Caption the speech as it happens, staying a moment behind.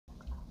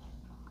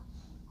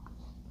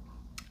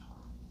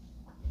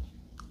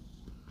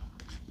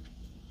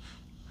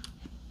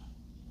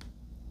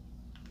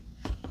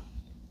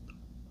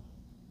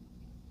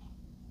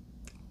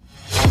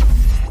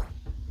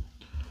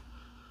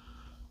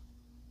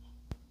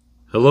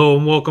Hello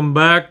and welcome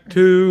back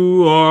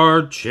to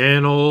our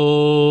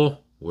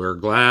channel. We're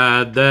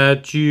glad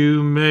that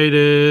you made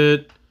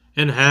it.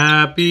 And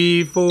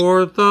happy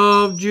 4th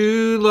of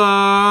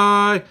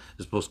July.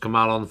 It's supposed to come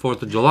out on the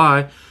 4th of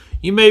July.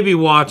 You may be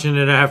watching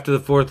it after the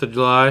 4th of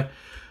July.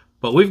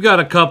 But we've got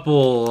a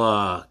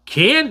couple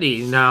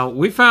candy. Now,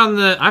 I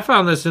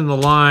found this in the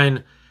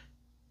line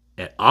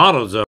at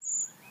Autozone.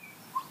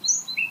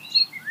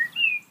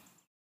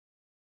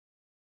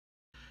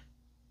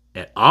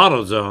 At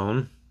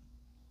Autozone.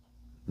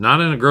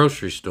 Not in a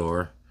grocery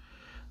store.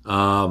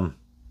 But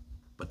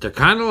they're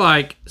kind of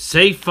like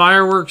safe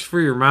fireworks for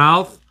your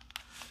mouth.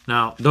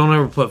 Now, don't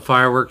ever put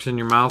fireworks in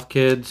your mouth,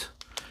 kids.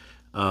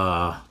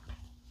 That's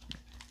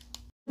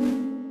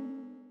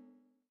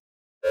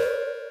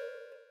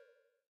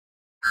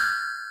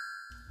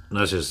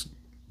just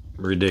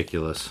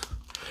ridiculous.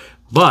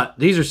 But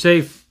these are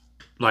safe,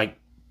 like,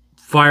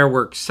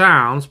 firework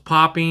sounds.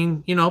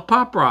 Popping, you know,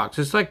 pop rocks.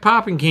 It's like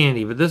popping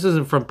candy, but this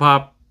isn't from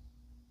Pop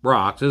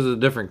Rocks. This is a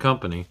different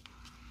company.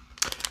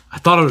 I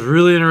thought it was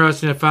really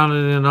interesting. I found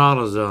it in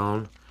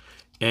AutoZone.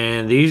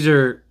 And these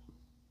are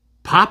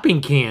popping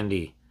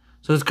candy.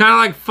 So it's kind of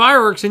like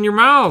fireworks in your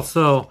mouth.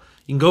 So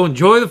you can go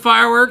enjoy the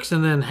fireworks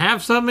and then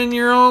have some in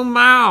your own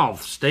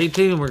mouth. Stay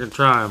tuned. We're going to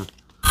try them.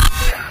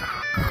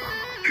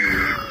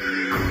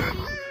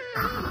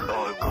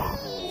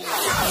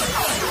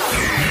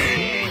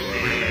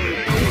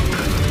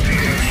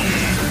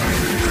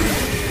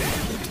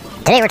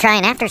 Today we're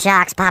trying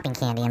Aftershock's popping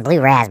candy in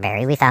blue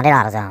raspberry. We found it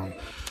at AutoZone.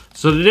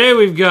 So today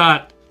we've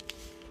got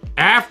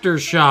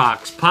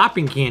Aftershock's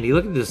popping candy.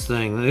 Look at this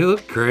thing. They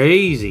look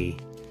crazy.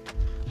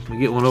 Let me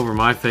get one over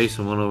my face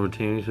and one over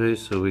Tammy's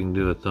face so we can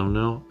do a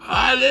thumbnail.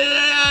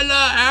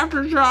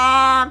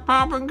 Aftershock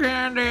popping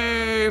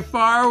candy.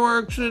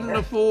 Fireworks in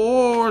the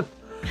 4th.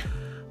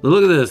 But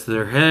look at this.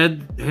 Their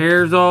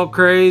hair's all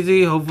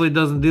crazy. Hopefully it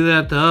doesn't do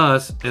that to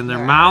us. And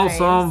their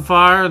mouth's on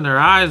fire and their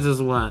eyes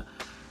just went.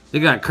 They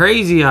got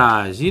crazy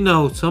eyes. You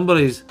know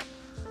somebody's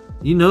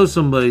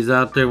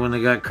out there when they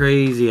got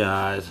crazy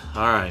eyes.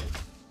 Alright.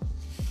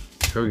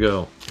 Here we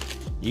go.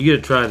 You get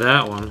to try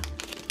that one.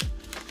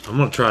 I'm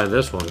going to try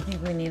this one. You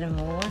think we need a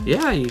whole one?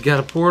 Yeah, you got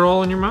to pour it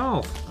all in your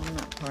mouth. I'm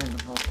not pouring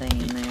the whole thing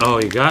in there. Oh,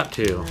 you got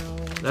to.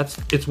 No.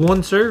 It's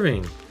one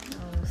serving. No,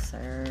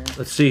 sir.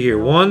 Let's see here.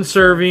 One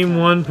serving,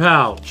 one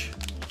pouch.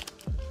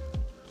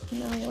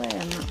 No way,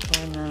 I'm not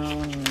pouring that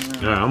all in there.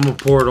 Alright, I'm going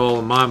to pour it all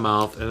in my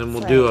mouth and then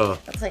we'll do a...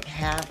 That's like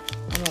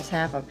almost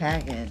half a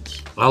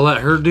package. I'll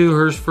let her do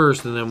hers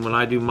first, and then when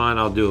I do mine,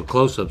 I'll do a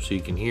close-up so you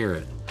can hear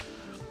it.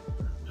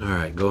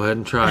 Alright, go ahead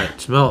and try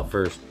it. Smell it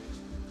first.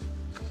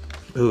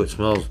 Ooh, it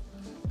smells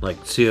like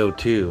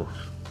CO2.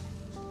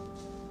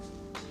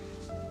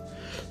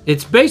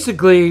 It's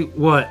basically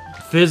what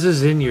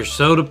fizzes in your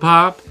soda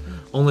pop,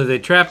 only they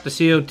trap the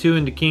CO2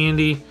 into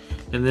candy,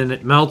 and then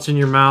it melts in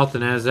your mouth,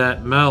 and as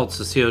that melts,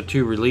 the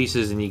CO2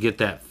 releases, and you get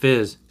that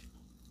fizz.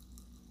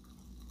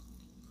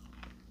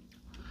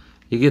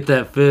 You get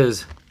that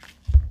fizz.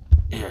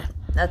 Yeah.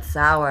 That's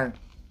sour.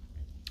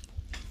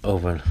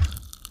 Open.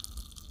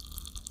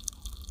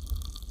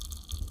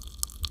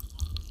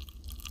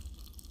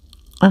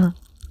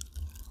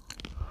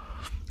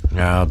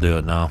 Yeah, I'll do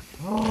it now.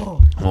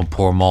 I'm gonna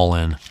pour them all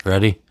in.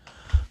 Ready?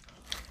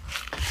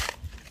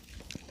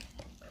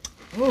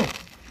 Ooh.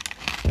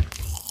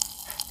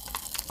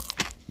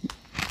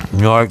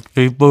 You like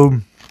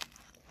seafood?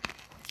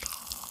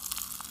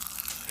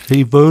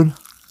 Seafood?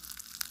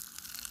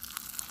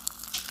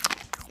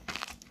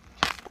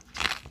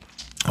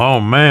 Oh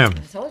man.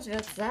 I told you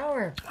it's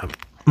sour.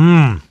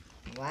 Mmm.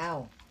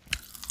 Wow.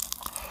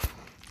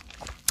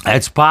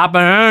 It's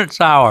popping and it's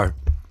sour.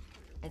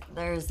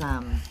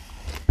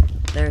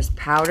 There's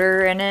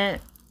powder in it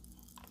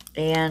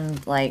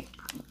and like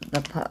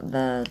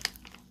the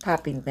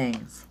popping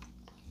things.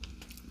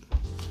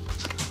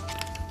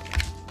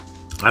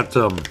 That's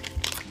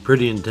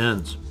pretty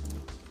intense.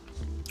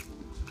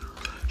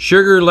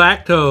 Sugar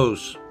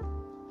lactose,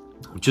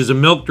 which is a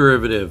milk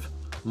derivative.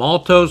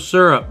 Maltose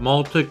syrup,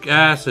 maltic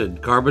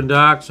acid, carbon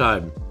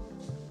dioxide,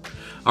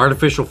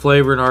 artificial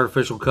flavor and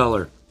artificial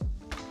color.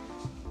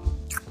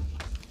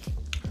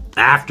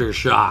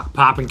 Aftershock,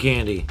 popping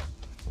candy.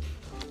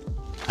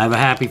 Have a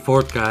happy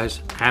 4th, guys.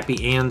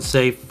 Happy and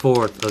safe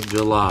 4th of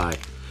July.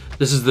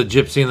 This is the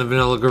Gypsy and the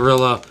Vanilla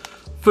Gorilla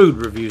food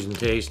reviews and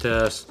taste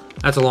tests.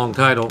 That's a long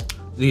title.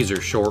 These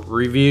are short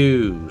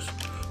reviews.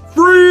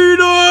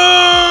 Freedom!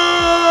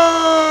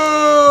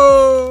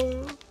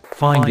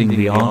 Finding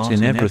the art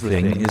in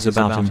everything is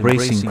about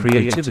embracing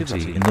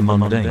creativity in the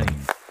mundane.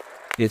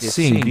 It's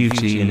seeing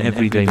beauty in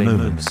everyday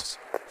moments,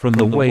 from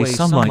the way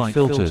sunlight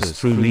filters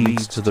through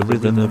leaves to the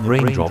rhythm of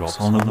raindrops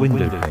on a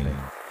window pane.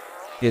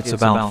 It's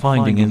about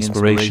finding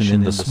inspiration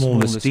in the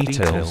smallest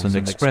details and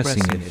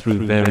expressing it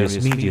through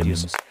various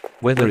mediums,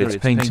 whether it's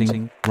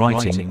painting,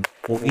 writing,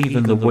 or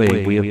even the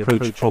way we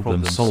approach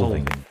problem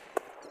solving.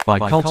 By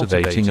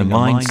cultivating a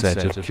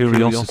mindset of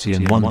curiosity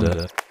and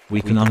wonder,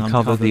 we can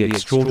uncover the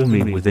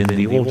extraordinary within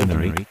the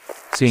ordinary,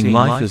 seeing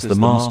life as the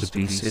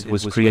masterpiece it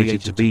was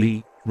created to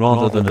be,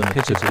 rather than a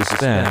pit of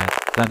despair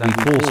that we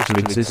force to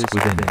exist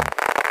within.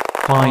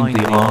 Find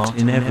the art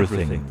in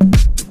everything.